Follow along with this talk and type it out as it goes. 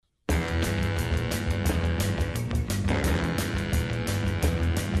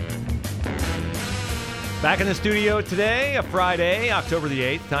Back in the studio today, a Friday, October the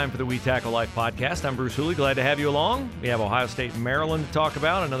 8th, time for the We Tackle Life podcast. I'm Bruce Hooley, glad to have you along. We have Ohio State and Maryland to talk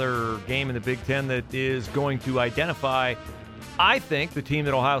about, another game in the Big Ten that is going to identify, I think, the team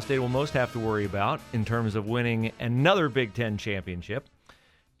that Ohio State will most have to worry about in terms of winning another Big Ten championship.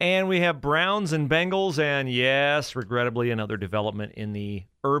 And we have Browns and Bengals, and yes, regrettably, another development in the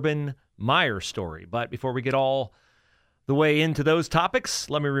Urban Meyer story. But before we get all the way into those topics,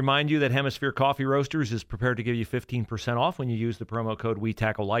 let me remind you that Hemisphere Coffee Roasters is prepared to give you 15% off when you use the promo code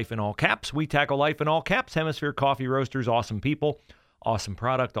WeTackleLife in all caps. We Tackle Life in all caps. Hemisphere Coffee Roasters, awesome people, awesome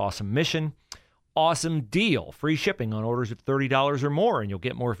product, awesome mission, awesome deal. Free shipping on orders of $30 or more, and you'll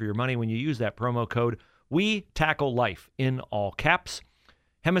get more for your money when you use that promo code WeTackleLife in all caps.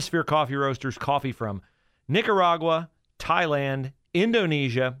 Hemisphere Coffee Roasters, coffee from Nicaragua, Thailand,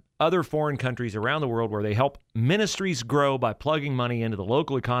 Indonesia, other foreign countries around the world where they help ministries grow by plugging money into the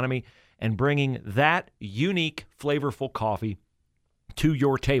local economy and bringing that unique, flavorful coffee to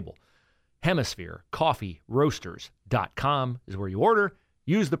your table. HemisphereCoffeeRoasters.com is where you order.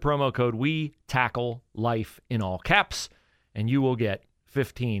 Use the promo code WeTackleLife in all caps, and you will get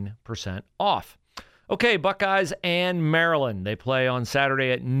 15% off. Okay, Buckeyes and Maryland. They play on Saturday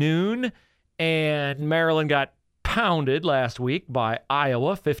at noon, and Maryland got pounded last week by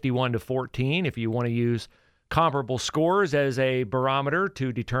Iowa, 51-14. If you want to use comparable scores as a barometer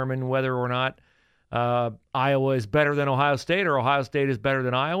to determine whether or not Iowa is better than Ohio State or Ohio State is better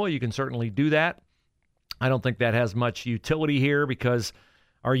than Iowa, you can certainly do that. I don't think that has much utility here because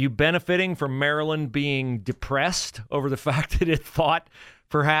are you benefiting from Maryland being depressed over the fact that it thought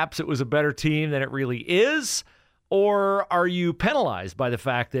perhaps it was a better team than it really is? Or are you penalized by the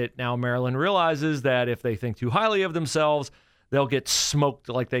fact that now Maryland realizes that if they think too highly of themselves, they'll get smoked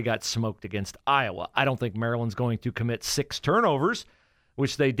like they got smoked against Iowa? I don't think Maryland's going to commit 6 turnovers,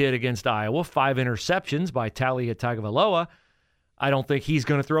 which they did against Iowa, 5 interceptions by Taulia Tagovailoa. I don't think he's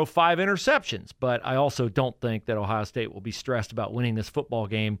going to throw 5 interceptions, but I also don't think that Ohio State will be stressed about winning this football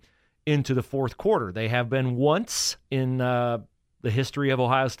game into the fourth quarter. They have been once in the history of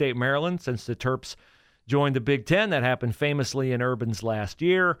Ohio State, Maryland, since the Terps joined the Big Ten. That happened famously in Urban's last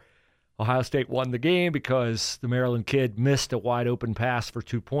year. Ohio State won the game because the Maryland kid missed a wide open pass for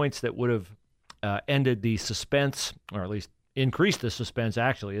 2 points that would have ended the suspense, or at least increased the suspense,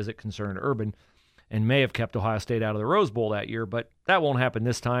 actually, as it concerned Urban, and may have kept Ohio State out of the Rose Bowl that year, but that won't happen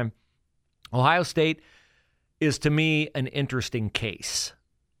this time. Ohio State is, to me, an interesting case.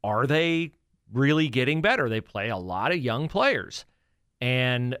 Are they really getting better? They play a lot of young players.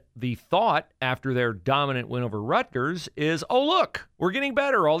 And the thought after their dominant win over Rutgers is, oh, look, we're getting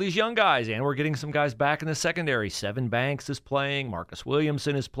better, all these young guys, and we're getting some guys back in the secondary. Sevyn Banks is playing. Marcus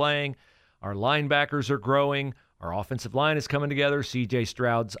Williamson is playing. Our linebackers are growing. Our offensive line is coming together. C.J.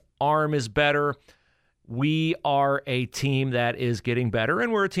 Stroud's arm is better. We are a team that is getting better,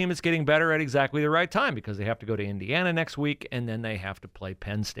 and we're a team that's getting better at exactly the right time because they have to go to Indiana next week, and then they have to play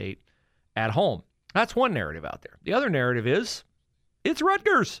Penn State at home. That's one narrative out there. The other narrative is, it's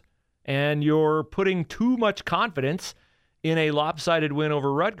Rutgers, and you're putting too much confidence in a lopsided win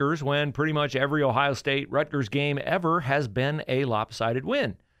over Rutgers when pretty much every Ohio State-Rutgers game ever has been a lopsided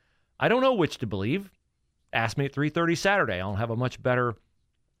win. I don't know which to believe. Ask me at 3:30 Saturday. I'll have a much better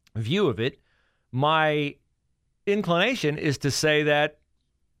view of it. My inclination is to say that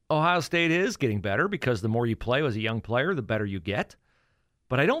Ohio State is getting better because the more you play as a young player, the better you get.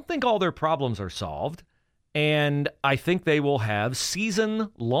 But I don't think all their problems are solved. And I think they will have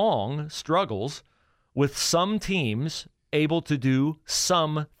season-long struggles with some teams able to do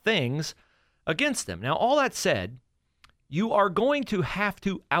some things against them. Now, all that said, you are going to have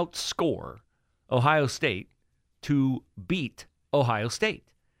to outscore Ohio State to beat Ohio State.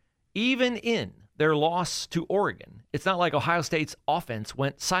 Even in their loss to Oregon, it's not like Ohio State's offense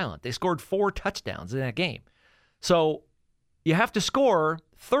went silent. They scored 4 touchdowns in that game. So you have to score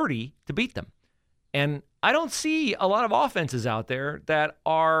 30 to beat them. And I don't see a lot of offenses out there that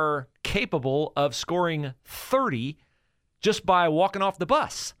are capable of scoring 30 just by walking off the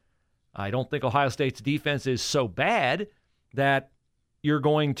bus. I don't think Ohio State's defense is so bad that you're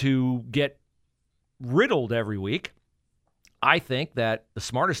going to get riddled every week. I think that the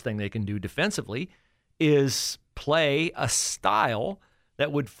smartest thing they can do defensively is play a style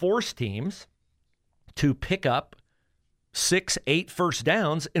that would force teams to pick up 6, 8 first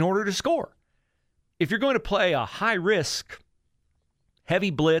downs in order to score. If you're going to play a high-risk,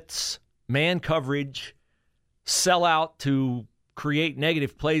 heavy blitz, man coverage, sell out to create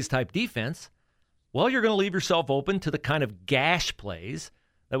negative plays type defense, well, you're going to leave yourself open to the kind of gash plays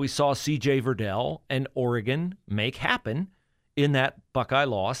that we saw C.J. Verdell and Oregon make happen in that Buckeye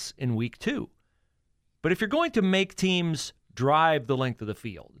loss in week 2. But if you're going to make teams drive the length of the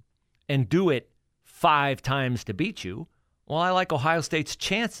field and do it 5 times to beat you, well, I like Ohio State's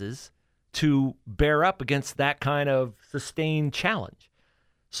chances to bear up against that kind of sustained challenge.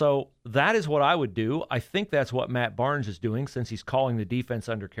 So that is what I would do. I think that's what Matt Barnes is doing since he's calling the defense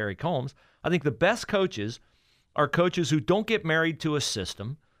under Kerry Combs. I think the best coaches are coaches who don't get married to a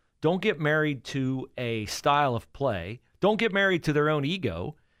system, don't get married to a style of play, don't get married to their own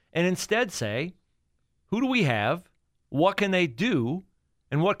ego, and instead say, who do we have? What can they do?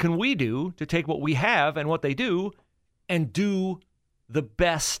 And what can we do to take what we have and what they do and do the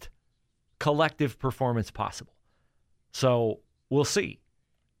best collective performance possible? So we'll see.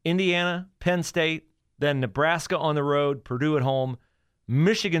 Indiana, Penn State, then Nebraska on the road, Purdue at home,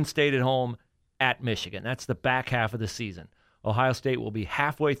 Michigan State at home, at Michigan. That's the back half of the season. Ohio State will be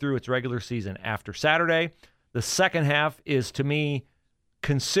halfway through its regular season after Saturday. The second half is, to me,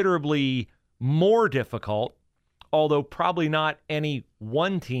 considerably more difficult, although probably not any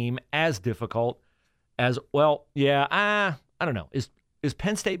one team as difficult as, well, yeah, I don't know. Is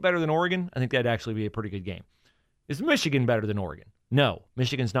Penn State better than Oregon? I think that'd actually be a pretty good game. Is Michigan better than Oregon? No,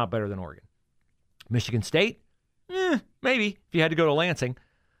 Michigan's not better than Oregon. Michigan State? Maybe, if you had to go to Lansing.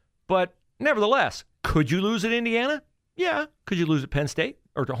 But nevertheless, could you lose at Indiana? Yeah. Could you lose at Penn State?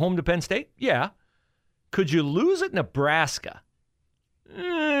 Or to home to Penn State? Yeah. Could you lose at Nebraska?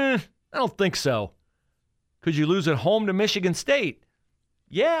 I don't think so. Could you lose at home to Michigan State?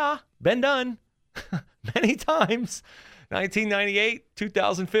 Yeah, been done many times. 1998,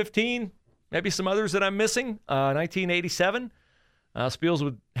 2015, maybe some others that I'm missing. 1987. Spiels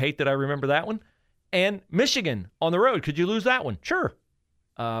would hate that I remember that one. And Michigan on the road. Could you lose that one? Sure.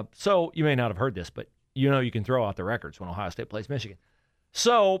 So you may not have heard this, but you know you can throw out the records when Ohio State plays Michigan.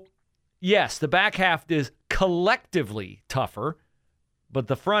 So, yes, the back half is collectively tougher, but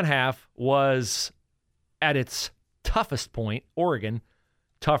the front half was, at its toughest point, Oregon,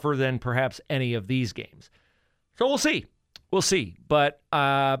 tougher than perhaps any of these games. So we'll see. We'll see. But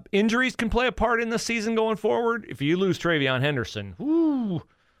injuries can play a part in the season going forward. If you lose TreVeyon Henderson,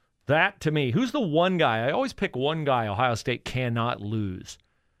 that to me, who's the one guy? I always pick one guy Ohio State cannot lose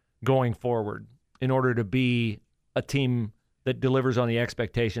going forward in order to be a team that delivers on the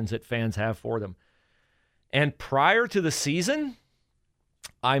expectations that fans have for them. And prior to the season,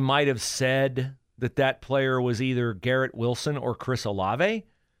 I might have said that player was either Garrett Wilson or Chris Olave,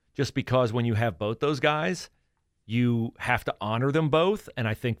 just because when you have both those guys, you have to honor them both. And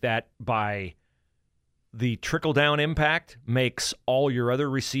I think that by the trickle-down impact makes all your other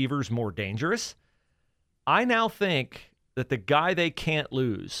receivers more dangerous. I now think that the guy they can't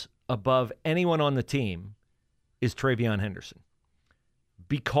lose above anyone on the team is TreVeyon Henderson,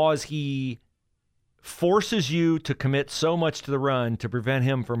 because he forces you to commit so much to the run to prevent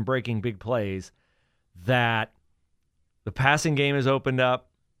him from breaking big plays that the passing game is opened up,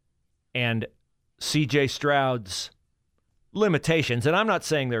 and C.J. Stroud's limitations, and I'm not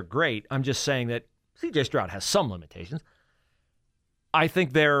saying they're great, I'm just saying that C.J. Stroud has some limitations. I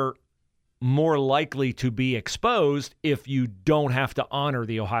think they're more likely to be exposed if you don't have to honor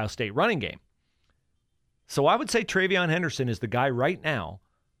the Ohio State running game. So I would say TreVeyon Henderson is the guy right now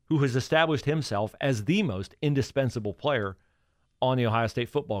who has established himself as the most indispensable player on the Ohio State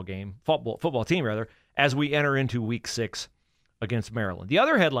football team, as we enter into Week 6 against Maryland. The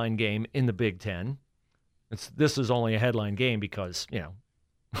other headline game in the Big Ten, this is only a headline game because,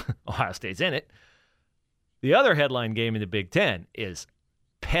 Ohio State's in it. The other headline game in the Big Ten is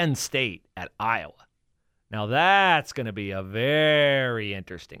Penn State at Iowa. Now that's going to be a very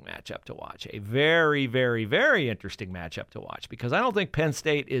interesting matchup to watch. A very, very, very interesting matchup to watch, because I don't think Penn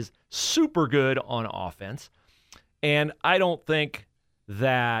State is super good on offense, and I don't think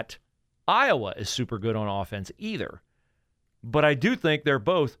that Iowa is super good on offense either. But I do think they're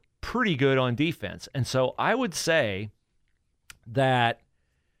both pretty good on defense. And so I would say that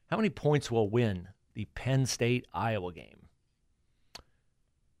how many points will win the Penn State-Iowa game?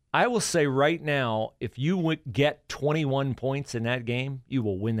 I will say right now, if you get 21 points in that game, you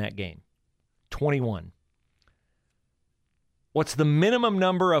will win that game. 21. What's the minimum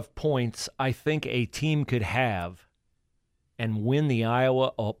number of points I think a team could have and win the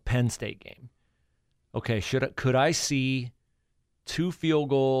Iowa-Penn State game? Okay, could I see 2 field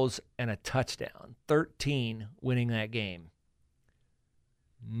goals and a touchdown, 13 winning that game?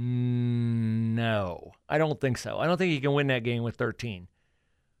 No, I don't think so. I don't think you can win that game with 13.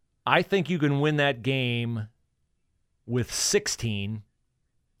 I think you can win that game with 16,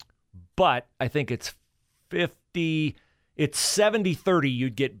 but I think it's 70-30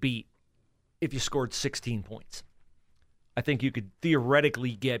 you'd get beat if you scored 16 points. I think you could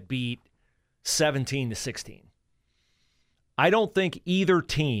theoretically get beat 17-16. I don't think either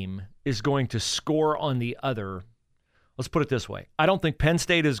team is going to score on the other. Let's put it this way. I don't think Penn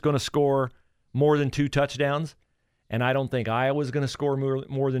State is going to score more than 2 touchdowns, and I don't think Iowa is going to score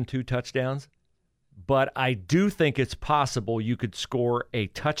more than 2 touchdowns. But I do think it's possible you could score a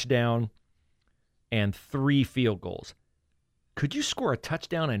touchdown and 3 field goals. Could you score a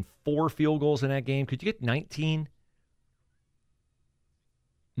touchdown and 4 field goals in that game? Could you get 19?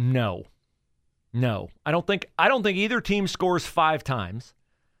 No. I don't think either team scores 5 times.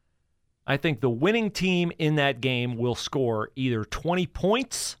 I think the winning team in that game will score either 20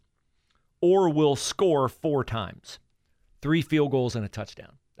 points or will score 4 times. 3 field goals and a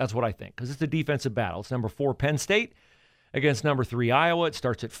touchdown. That's what I think, because it's a defensive battle. It's number 4 Penn State against number 3 Iowa. It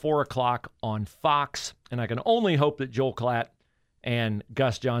starts at 4 o'clock on Fox, and I can only hope that Joel Klatt and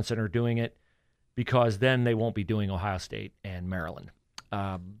Gus Johnson are doing it, because then they won't be doing Ohio State and Maryland.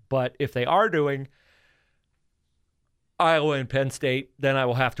 But if they are doing Iowa and Penn State, then I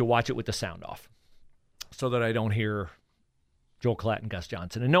will have to watch it with the sound off so that I don't hear Joel Klatt and Gus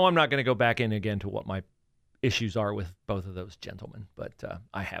Johnson. And no, I'm not going to go back in again to what my issues are with both of those gentlemen, but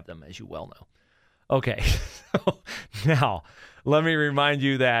I have them, as you well know. Okay, so now let me remind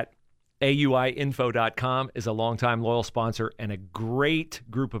you that AUIinfo.com is a longtime loyal sponsor and a great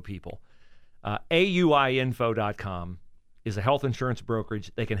group of people. AUIinfo.com is a health insurance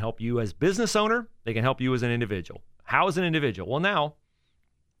brokerage. They can help you as business owner. They can help you as an individual. How as an individual? Well, now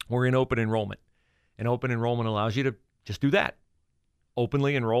we're in open enrollment. And open enrollment allows you to just do that.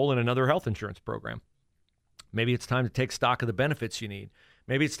 Openly enroll in another health insurance program. Maybe it's time to take stock of the benefits you need.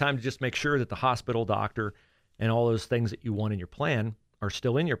 Maybe it's time to just make sure that the hospital, doctor, and all those things that you want in your plan are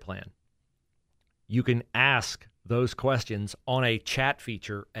still in your plan. You can ask those questions on a chat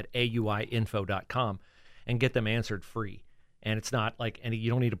feature at AUIinfo.com and get them answered free. And it's not like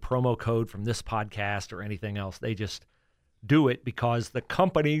you don't need a promo code from this podcast or anything else. They just do it because the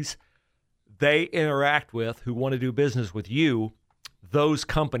companies they interact with who want to do business with you, those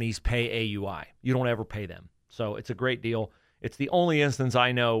companies pay AUI. You don't ever pay them. So it's a great deal. It's the only instance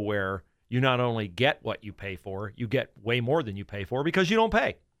I know where you not only get what you pay for, you get way more than you pay for because you don't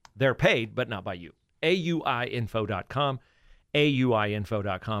pay. They're paid, but not by you. AUIinfo.com.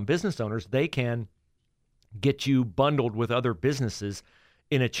 AUIinfo.com. Business owners, they can get you bundled with other businesses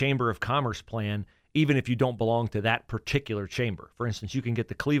in a Chamber of Commerce plan, even if you don't belong to that particular chamber. For instance, you can get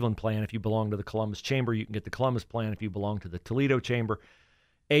the Cleveland plan if you belong to the Columbus Chamber. You can get the Columbus plan if you belong to the Toledo Chamber.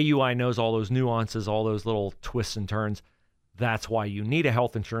 AUI knows all those nuances, all those little twists and turns. That's why you need a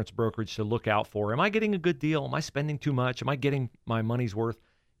health insurance brokerage to look out for. Am I getting a good deal? Am I spending too much? Am I getting my money's worth?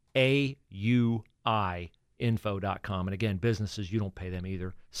 AUIinfo.com. And again, businesses, you don't pay them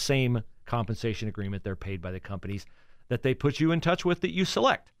either. Same compensation agreement. They're paid by the companies that they put you in touch with that you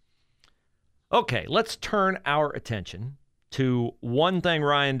select. Okay, let's turn our attention to one thing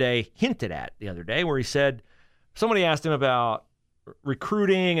Ryan Day hinted at the other day, where he said, somebody asked him about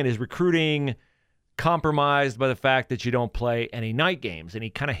recruiting and is recruiting compromised by the fact that you don't play any night games. And he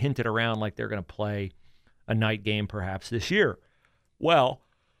kind of hinted around like they're going to play a night game perhaps this year. Well,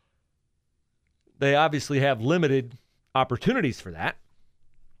 they obviously have limited opportunities for that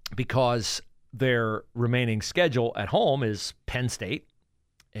because their remaining schedule at home is Penn State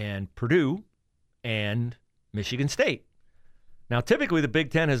and Purdue and Michigan State. Now, typically the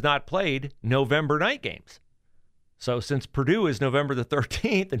Big Ten has not played November night games. So since Purdue is November the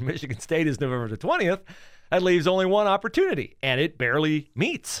 13th and Michigan State is November the 20th, that leaves only one opportunity. And it barely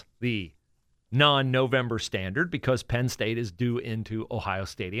meets the non-November standard because Penn State is due into Ohio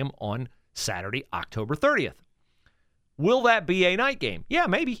Stadium on Saturday, October 30th. Will that be a night game? Yeah,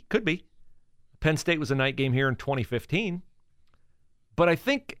 maybe. Could be. Penn State was a night game here in 2015. But I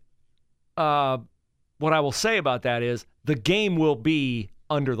think what I will say about that is the game will be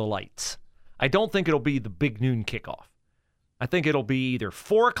under the lights. I don't think it'll be the big noon kickoff. I think it'll be either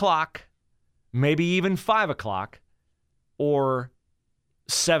 4 o'clock, maybe even 5 o'clock, or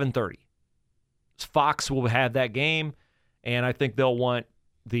 7:30. Fox will have that game, and I think they'll want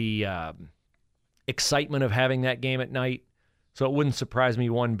the excitement of having that game at night. So it wouldn't surprise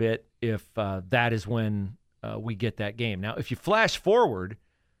me one bit if that is when we get that game. Now, if you flash forward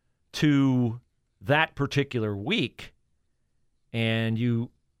to that particular week and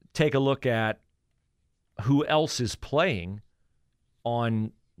you take a look at who else is playing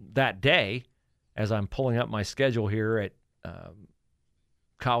on that day, as I'm pulling up my schedule here at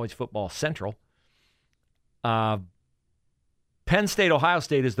College Football Central, Penn State, Ohio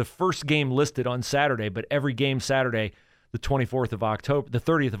State is the first game listed on Saturday, but every game Saturday, the 24th of October, the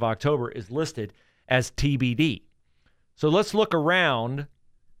 30th of October is listed as TBD. So let's look around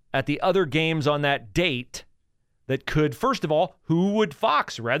at the other games on that date that could, first of all, who would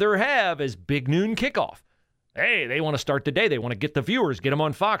Fox rather have as big noon kickoff? Hey, they want to start the day. They want to get the viewers, get them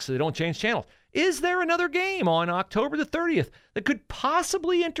on Fox so they don't change channels. Is there another game on October the 30th that could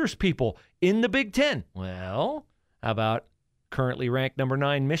possibly interest people in the Big Ten? Well, how about currently ranked number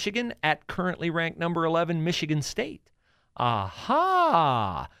 9 Michigan at currently ranked number 11 Michigan State?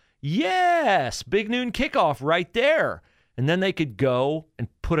 Aha! Yes! Big noon kickoff right there. And then they could go and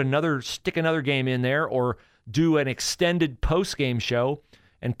stick another game in there or do an extended post-game show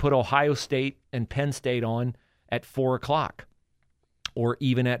and put Ohio State and Penn State on at 4 o'clock or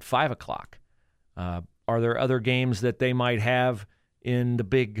even at 5 o'clock. Are there other games that they might have in the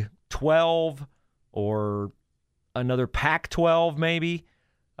Big 12 or another Pac-12 maybe?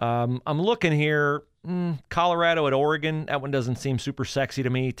 I'm looking here. Colorado at Oregon, that one doesn't seem super sexy to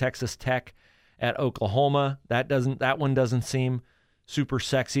me. Texas Tech at Oklahoma, that one doesn't seem super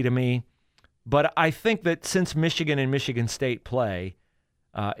sexy to me. But I think that since Michigan and Michigan State play,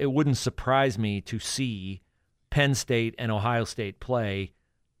 it wouldn't surprise me to see Penn State and Ohio State play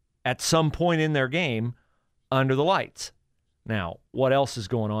at some point in their game under the lights. Now, what else is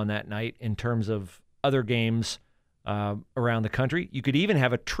going on that night in terms of other games around the country? You could even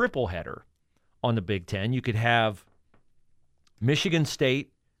have a triple header on the Big Ten. You could have Michigan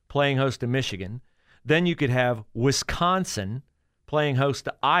State playing host to Michigan. Then you could have Wisconsin playing host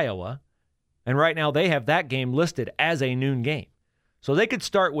to Iowa. And right now they have that game listed as a noon game. So they could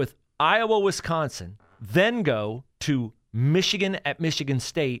start with Iowa, Wisconsin, then go to Michigan at Michigan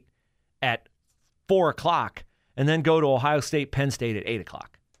State at 4 o'clock, and then go to Ohio State, Penn State at 8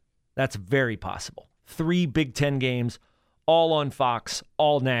 o'clock. That's very possible. 3 Big Ten games, all on Fox,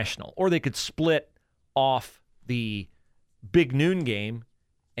 all national. Or they could split off the big noon game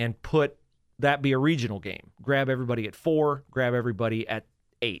and put that be a regional game. Grab everybody at 4, grab everybody at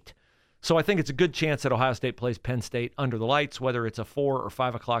 8. So I think it's a good chance that Ohio State plays Penn State under the lights, whether it's a 4 or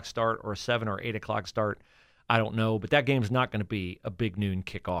 5 o'clock start or a 7 or 8 o'clock start. I don't know, but that game's not going to be a big noon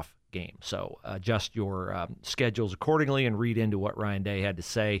kickoff game. So adjust your schedules accordingly and read into what Ryan Day had to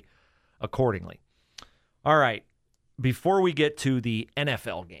say accordingly. All right, before we get to the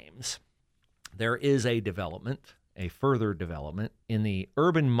NFL games, there is a further development in the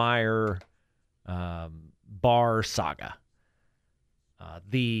Urban Meyer bar saga.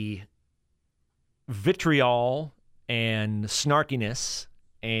 The vitriol and snarkiness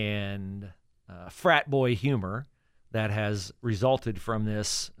and frat boy humor that has resulted from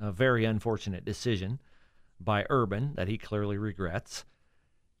this very unfortunate decision by Urban that he clearly regrets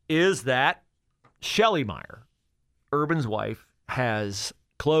is that Shelley Meyer, Urban's wife, has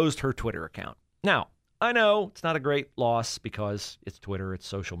closed her Twitter account. Now, I know it's not a great loss because it's Twitter, it's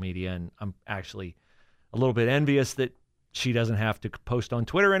social media, and I'm actually a little bit envious that she doesn't have to post on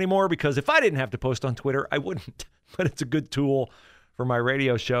Twitter anymore, because if I didn't have to post on Twitter, I wouldn't. But it's a good tool for my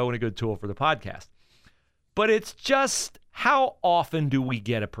radio show and a good tool for the podcast. But it's just, how often do we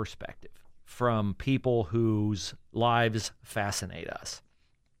get a perspective from people whose lives fascinate us,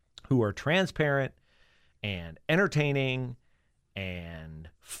 who are transparent and entertaining and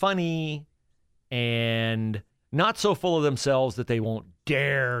funny and not so full of themselves that they won't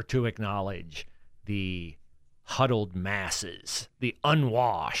dare to acknowledge the huddled masses, the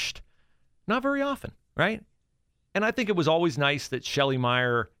unwashed? Not very often, right? And I think it was always nice that Shelley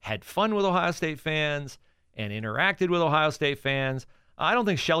Meyer had fun with Ohio State fans and interacted with Ohio State fans. I don't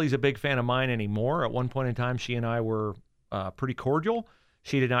think Shelley's a big fan of mine anymore. At one point in time, she and I were pretty cordial.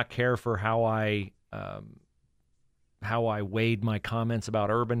 She did not care for how I weighed my comments about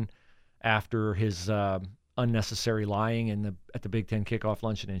Urban after his unnecessary lying at the Big Ten kickoff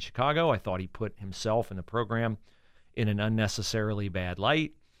luncheon in Chicago. I thought he put himself and the program in an unnecessarily bad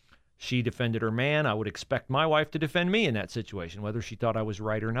light. She defended her man. I would expect my wife to defend me in that situation. Whether she thought I was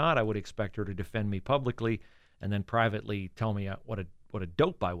right or not, I would expect her to defend me publicly and then privately tell me what a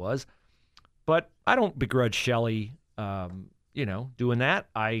dope I was. But I don't begrudge Shelley, doing that.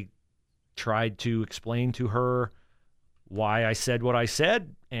 I tried to explain to her why I said what I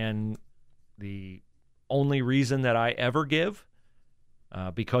said, and the only reason that I ever give,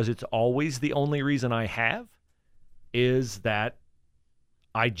 because it's always the only reason I have, is that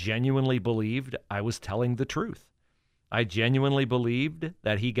I genuinely believed I was telling the truth. I genuinely believed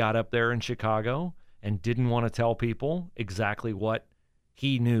that he got up there in Chicago and didn't want to tell people exactly what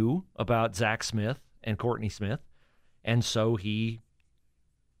he knew about Zach Smith and Courtney Smith, and so he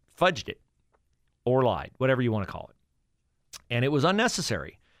fudged it or lied, whatever you want to call it. And it was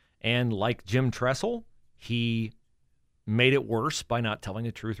unnecessary. And like Jim Tressel, he made it worse by not telling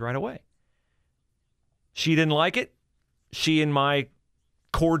the truth right away. She didn't like it. She and my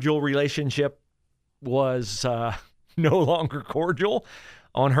cordial relationship was no longer cordial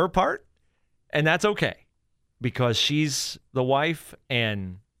on her part. And that's okay, because she's the wife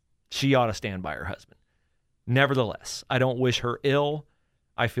and she ought to stand by her husband. Nevertheless, I don't wish her ill.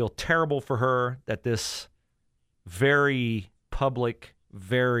 I feel terrible for her that this very public,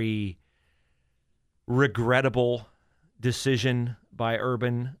 very regrettable decision by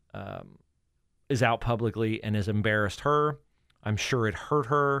Urban is out publicly and has embarrassed her. I'm sure it hurt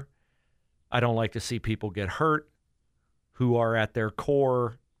her. I don't like to see people get hurt who are at their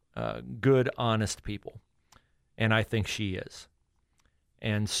core good, honest people. And I think she is.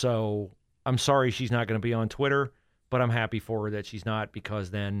 And so I'm sorry she's not going to be on Twitter, but I'm happy for her that she's not,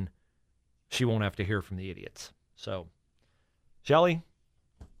 because then she won't have to hear from the idiots. So, Shelly,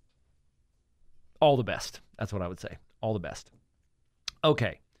 all the best. That's what I would say. All the best.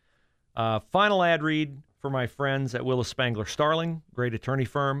 Okay. Final ad read for my friends at Willis Spangler Starling, great attorney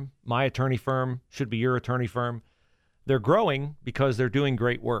firm. My attorney firm should be your attorney firm. They're growing because they're doing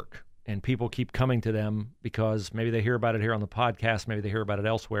great work, and people keep coming to them because maybe they hear about it here on the podcast, maybe they hear about it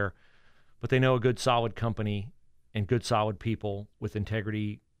elsewhere, but they know a good, solid company and good, solid people with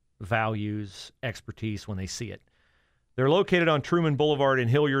integrity, values, expertise when they see it. They're located on Truman Boulevard in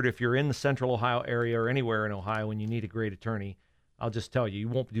Hilliard. If you're in the Central Ohio area or anywhere in Ohio and you need a great attorney, I'll just tell you, you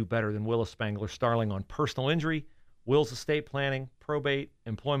won't do better than Willis Spangler Starling on personal injury, wills, estate planning, probate,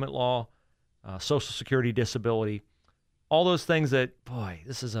 employment law, Social Security, disability, all those things that, boy,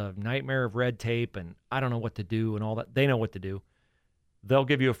 this is a nightmare of red tape and I don't know what to do and all that. They know what to do. They'll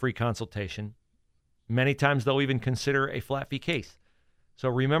give you a free consultation. Many times they'll even consider a flat fee case. So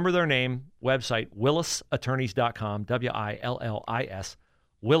remember their name, website, willisattorneys.com, WILLIS,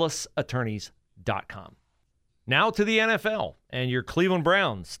 willisattorneys.com. Now to the NFL and your Cleveland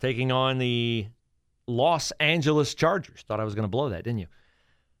Browns taking on the Los Angeles Chargers. Thought I was going to blow that, didn't you?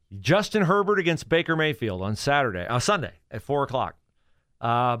 Justin Herbert against Baker Mayfield on Sunday at 4 o'clock.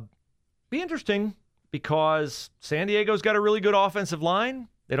 Be interesting because San Diego's got a really good offensive line.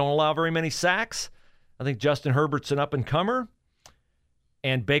 They don't allow very many sacks. I think Justin Herbert's an up-and-comer.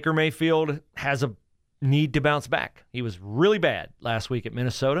 And Baker Mayfield has a need to bounce back. He was really bad last week at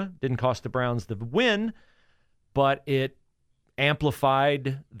Minnesota. Didn't cost the Browns the win, but it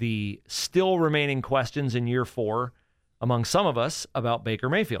amplified the still remaining questions in year 4 among some of us about Baker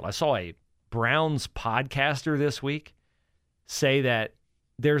Mayfield. I saw a Browns podcaster this week say that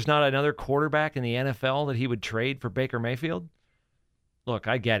there's not another quarterback in the NFL that he would trade for Baker Mayfield. Look,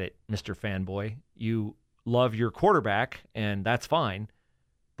 I get it, Mr. Fanboy. You love your quarterback, and that's fine.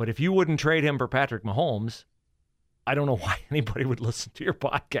 But if you wouldn't trade him for Patrick Mahomes, I don't know why anybody would listen to your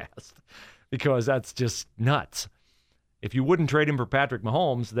podcast, because that's just nuts. If you wouldn't trade him for Patrick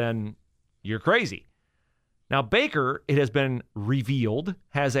Mahomes, then you're crazy. Now, Baker, it has been revealed,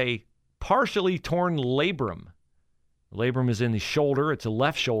 has a partially torn labrum. The labrum is in the shoulder. It's a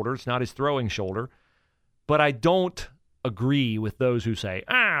left shoulder. It's not his throwing shoulder. But I don't agree with those who say,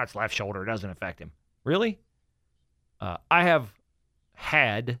 it's left shoulder. It doesn't affect him. Really? I have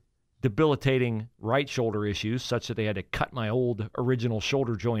had debilitating right shoulder issues such that they had to cut my old original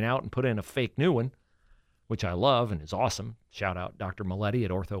shoulder joint out and put in a fake new one, which I love and is awesome. Shout out Dr. Maletti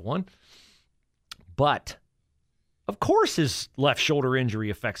at Ortho One. But of course his left shoulder injury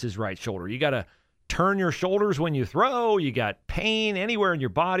affects his right shoulder. You got to turn your shoulders when you throw. You got pain anywhere in your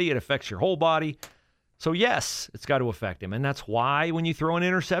body. It affects your whole body. So yes, it's got to affect him. And that's why when you throw an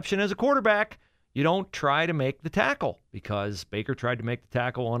interception as a quarterback, you don't try to make the tackle, because Baker tried to make the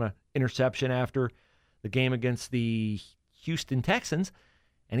tackle on an interception after the game against the Houston Texans,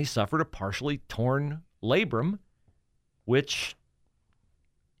 and he suffered a partially torn labrum, which,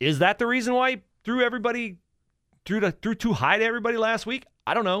 is that the reason why he threw too high to everybody last week?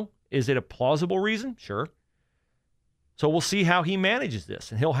 I don't know. Is it a plausible reason? Sure. So we'll see how he manages this,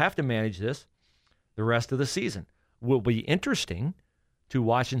 and he'll have to manage this the rest of the season. Will be interesting to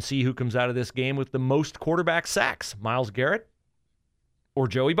watch and see who comes out of this game with the most quarterback sacks, Myles Garrett or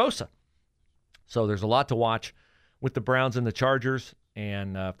Joey Bosa. So there's a lot to watch with the Browns and the Chargers,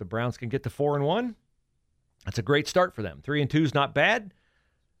 and if the Browns can get to 4-1, that's a great start for them. 3-2 is not bad.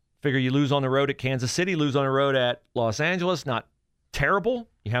 Figure you lose on the road at Kansas City, lose on the road at Los Angeles, not terrible.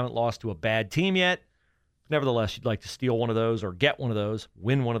 You haven't lost to a bad team yet. Nevertheless, you'd like to steal one of those or get one of those,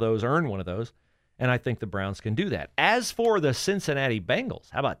 win one of those, earn one of those. And I think the Browns can do that. As for the Cincinnati Bengals,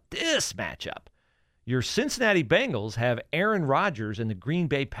 how about this matchup? Your Cincinnati Bengals have Aaron Rodgers and the Green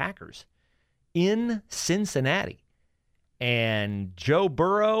Bay Packers in Cincinnati. And Joe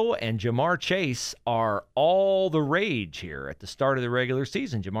Burrow and Jamar Chase are all the rage here at the start of the regular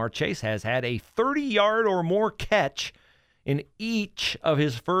season. Jamar Chase has had a 30-yard or more catch in each of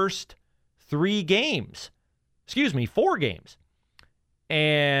his first 4 games.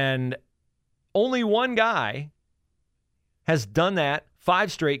 And only one guy has done that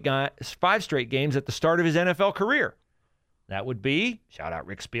 5 straight games at the start of his NFL career. That would be, shout out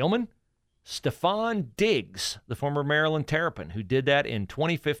Rick Spielman, Stefon Diggs, the former Maryland Terrapin, who did that in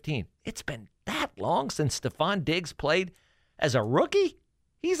 2015. It's been that long since Stefon Diggs played as a rookie?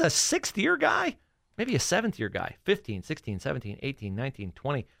 He's a 6th-year guy, maybe a 7th-year guy. 15, 16, 17, 18, 19,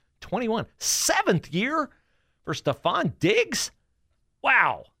 20, 21. 7th year for Stefon Diggs?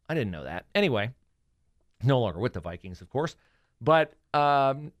 Wow, I didn't know that. Anyway, no longer with the Vikings, of course, but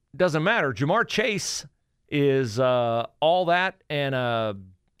doesn't matter. Ja'Marr Chase is all that and a,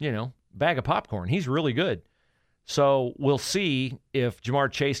 bag of popcorn. He's really good. So we'll see if Ja'Marr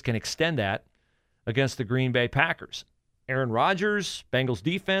Chase can extend that against the Green Bay Packers. Aaron Rodgers, Bengals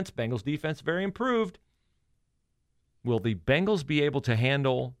defense very improved. Will the Bengals be able to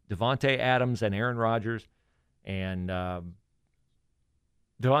handle Davante Adams and Aaron Rodgers? And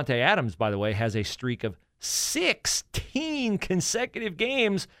Davante Adams, by the way, has a streak of 16 consecutive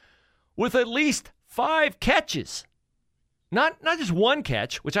games with at least 5 catches. Not just one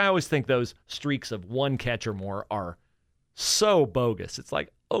catch, which I always think those streaks of 1 catch or more are so bogus. It's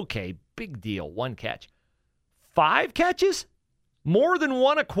like, okay, big deal, 1 catch. 5 catches? More than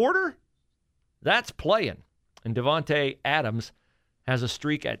 1 a quarter? That's playing. And Davante Adams has a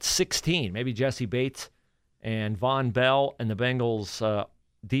streak at 16. Maybe Jesse Bates and Von Bell and the Bengals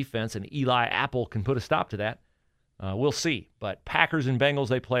defense and Eli Apple can put a stop to that. We'll see. But Packers and Bengals,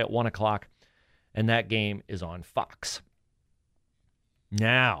 they play at 1 o'clock, and that game is on Fox.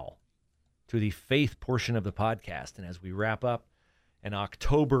 Now, to the faith portion of the podcast. And as we wrap up an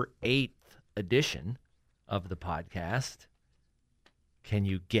October 8th edition of the podcast, can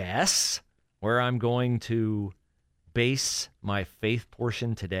you guess where I'm going to base my faith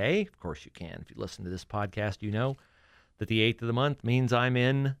portion today? Of course you can. If you listen to this podcast, you know that the 8th of the month means I'm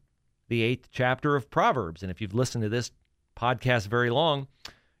in the 8th chapter of Proverbs. And if you've listened to this podcast very long,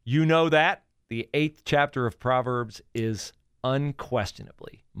 you know that the 8th chapter of Proverbs is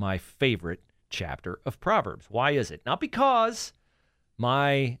unquestionably my favorite chapter of Proverbs. Why is it? Not because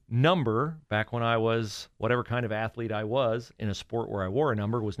my number, back when I was whatever kind of athlete I was in a sport where I wore a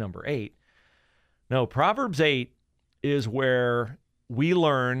number, was number 8. No, Proverbs 8 is where we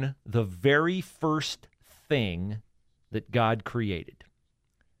learn the very first thing that God created.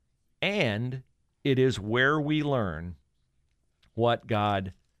 And it is where we learn what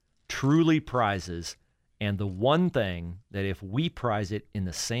God truly prizes, and the one thing that if we prize it in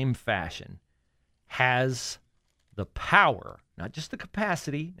the same fashion, has the power, not just the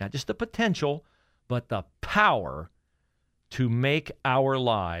capacity, not just the potential, but the power to make our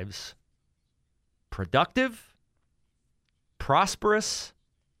lives productive, prosperous,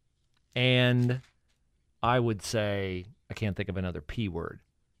 and I would say, I can't think of another P word,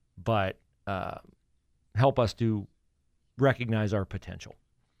 but help us to recognize our potential.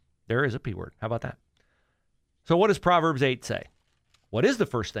 There is a P word. How about that? So what does Proverbs 8 say? What is the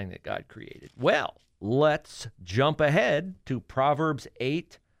first thing that God created? Well, let's jump ahead to Proverbs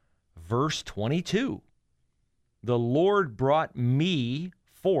 8, verse 22. The Lord brought me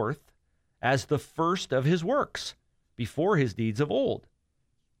forth as the first of his works, before his deeds of old.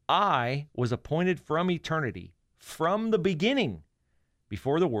 I was appointed from eternity, from the beginning,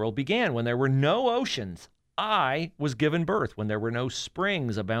 before the world began, when there were no oceans. I was given birth, when there were no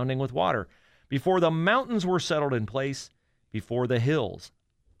springs abounding with water. Before the mountains were settled in place, before the hills,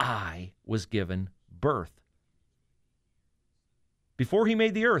 I was given birth. Before he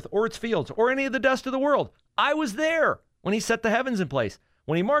made the earth or its fields or any of the dust of the world, I was there when he set the heavens in place,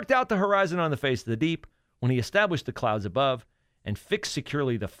 when he marked out the horizon on the face of the deep, when he established the clouds above and fixed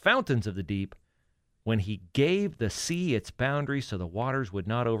securely the fountains of the deep, when he gave the sea its boundaries so the waters would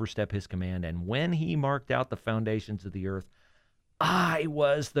not overstep his command, and when he marked out the foundations of the earth, I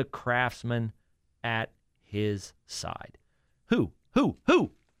was the craftsman at his side. Who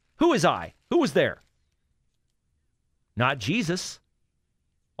is I? Who was there? Not Jesus,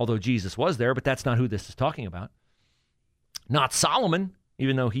 although Jesus was there, but that's not who this is talking about. Not Solomon,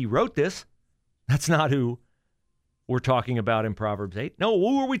 even though he wrote this. That's not who we're talking about in Proverbs 8. No,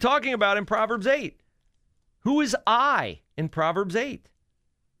 who are we talking about in Proverbs 8? Who is I in Proverbs 8?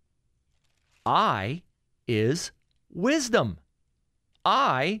 I is wisdom.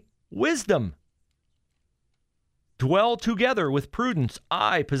 I, wisdom. Dwell together with prudence.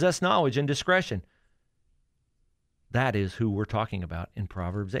 I possess knowledge and discretion. That is who we're talking about in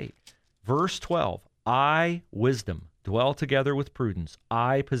Proverbs 8. Verse 12, I, wisdom, dwell together with prudence.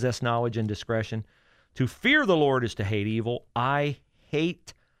 I possess knowledge and discretion. To fear the Lord is to hate evil. I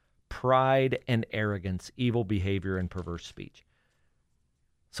hate pride and arrogance, evil behavior, and perverse speech.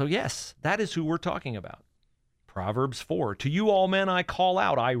 So yes, that is who we're talking about. Proverbs 4, to you all men I call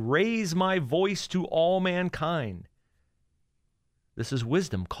out. I raise my voice to all mankind. This is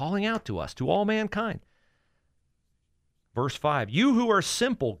wisdom calling out to us, to all mankind. Verse 5, you who are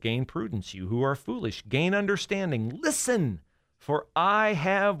simple, gain prudence. You who are foolish, gain understanding. Listen, for I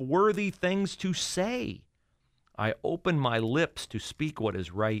have worthy things to say. I open my lips to speak what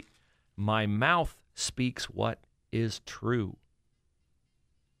is right. My mouth speaks what is true.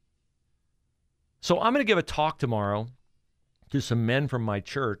 So I'm going to give a talk tomorrow to some men from my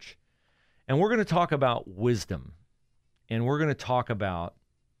church, and we're going to talk about wisdom. And we're going to talk about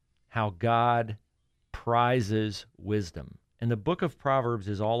how God prizes wisdom. And the book of Proverbs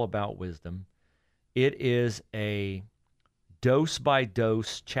is all about wisdom. It is a dose by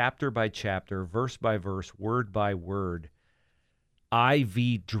dose, chapter by chapter, verse by verse, word by word,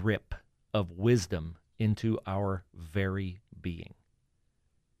 IV drip of wisdom into our very being.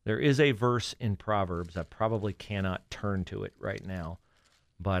 There is a verse in Proverbs. I probably cannot turn to it right now,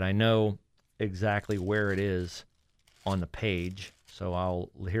 but I know exactly where it is on the page. So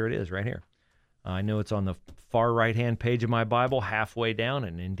here it is right here. I know it's on the far right-hand page of my Bible, halfway down,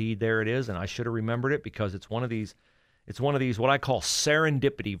 and indeed there it is. And I should have remembered it because it's one of these what I call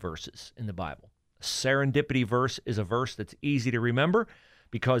serendipity verses in the Bible. A serendipity verse is a verse that's easy to remember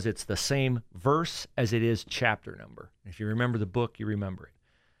because it's the same verse as it is chapter number. If you remember the book, you remember it.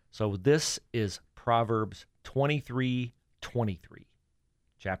 So this is Proverbs 23:23.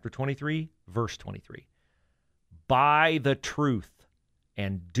 Chapter 23, verse 23. Buy the truth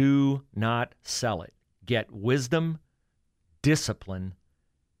and do not sell it. Get wisdom, discipline,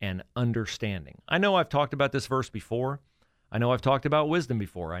 and understanding. I know I've talked about this verse before. I know I've talked about wisdom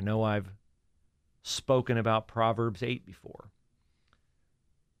before. I know I've spoken about Proverbs 8 before.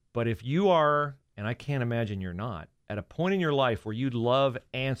 But if you are, and I can't imagine you're not, at a point in your life where you'd love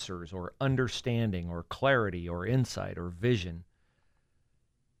answers or understanding or clarity or insight or vision,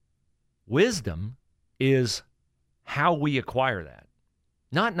 wisdom is how we acquire that.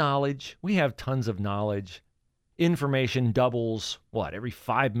 Not knowledge. We have tons of knowledge. Information doubles, every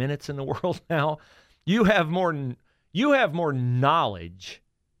 5 minutes in the world now? You have more knowledge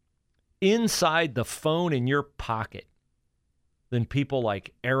inside the phone in your pocket than people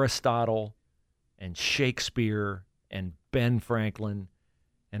like Aristotle and Shakespeare and Ben Franklin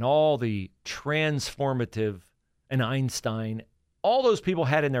and all the transformative, and Einstein. All those people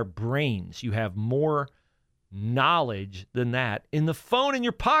had in their brains. You have more knowledge than that in the phone in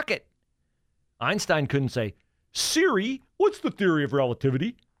your pocket. Einstein couldn't say, Siri, what's the theory of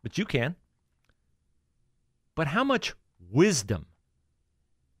relativity? But you can. But how much wisdom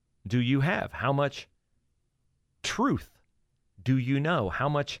do you have? How much truth do you know? How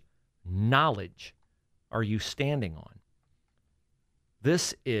much knowledge are you standing on?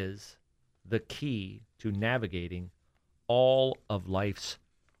 This is the key to navigating all of life's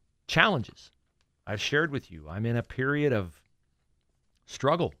challenges. I've shared with you, I'm in a period of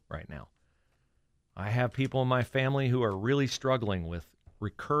struggle right now. I have people in my family who are really struggling with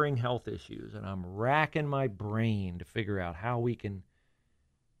recurring health issues, and I'm racking my brain to figure out how we can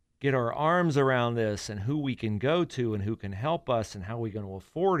get our arms around this and who we can go to and who can help us and how we're going to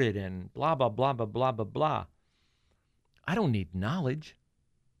afford it and blah, blah, blah, blah, blah, blah, blah. I don't need knowledge.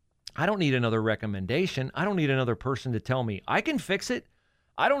 I don't need another recommendation. I don't need another person to tell me I can fix it.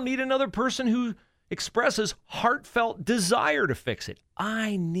 I don't need another person who expresses heartfelt desire to fix it.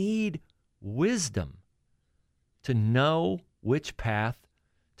 I need wisdom to know which path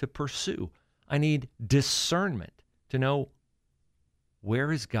to pursue. I need discernment to know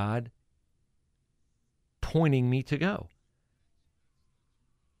where is God pointing me to go.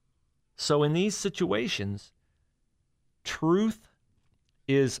 So in these situations, truth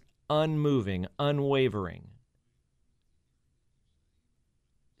is unmoving, unwavering.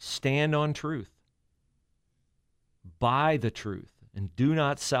 Stand on truth. Buy the truth and do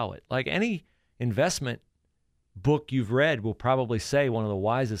not sell it. Like any investment book you've read will probably say one of the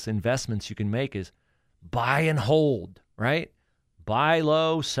wisest investments you can make is buy and hold, right? Buy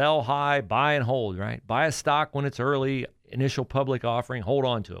low, sell high, buy and hold, right? Buy a stock when it's early, initial public offering, hold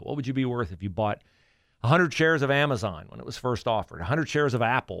on to it. What would you be worth if you bought 100 shares of Amazon when it was first offered, 100 shares of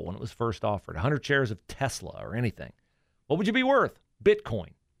Apple when it was first offered, 100 shares of Tesla or anything? What would you be worth? Bitcoin.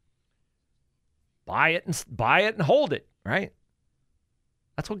 Buy it and hold it, right?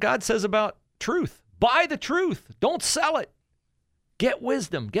 That's what God says about truth. Buy the truth. Don't sell it. Get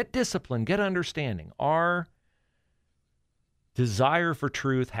wisdom, get discipline, get understanding. Our desire for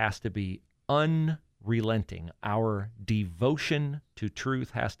truth has to be unmoving, relenting. Our devotion to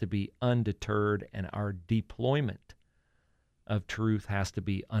truth has to be undeterred, and our deployment of truth has to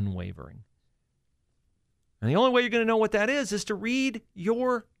be unwavering. And the only way you're going to know what that is to read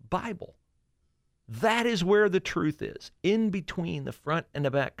your Bible. That is where the truth is, in between the front and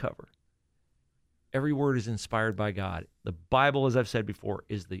the back cover. Every word is inspired by God. The Bible, as I've said before,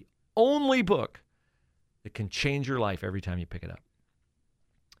 is the only book that can change your life every time you pick it up.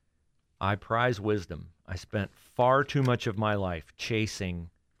 I prize wisdom. I spent far too much of my life chasing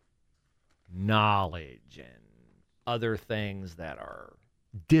knowledge and other things that are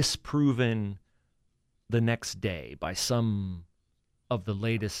disproven the next day by some of the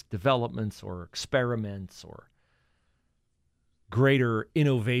latest developments or experiments or greater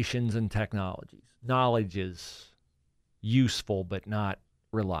innovations in technologies. Knowledge is useful but not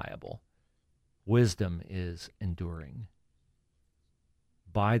reliable. Wisdom is enduring.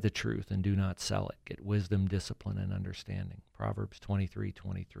 Buy the truth and do not sell it. Get wisdom, discipline, and understanding. Proverbs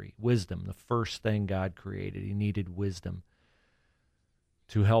 23:23. Wisdom, the first thing God created. He needed wisdom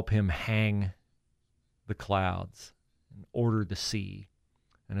to help him hang the clouds and order the sea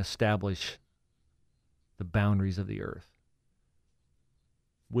and establish the boundaries of the earth.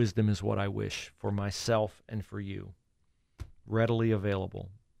 Wisdom is what I wish for myself and for you. Readily available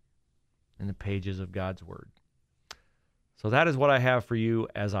in the pages of God's Word. So that is what I have for you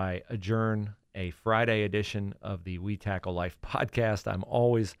as I adjourn a Friday edition of the We Tackle Life podcast. I'm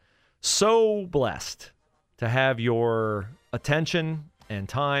always so blessed to have your attention and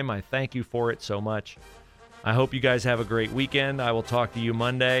time. I thank you for it so much. I hope you guys have a great weekend. I will talk to you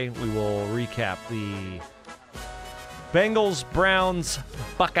Monday. We will recap the Bengals, Browns,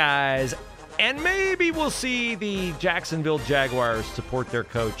 Buckeyes, and maybe we'll see the Jacksonville Jaguars support their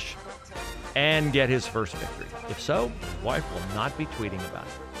coach and get his first victory. If so, his wife will not be tweeting about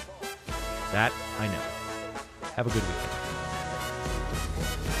it. That I know. Have a good weekend.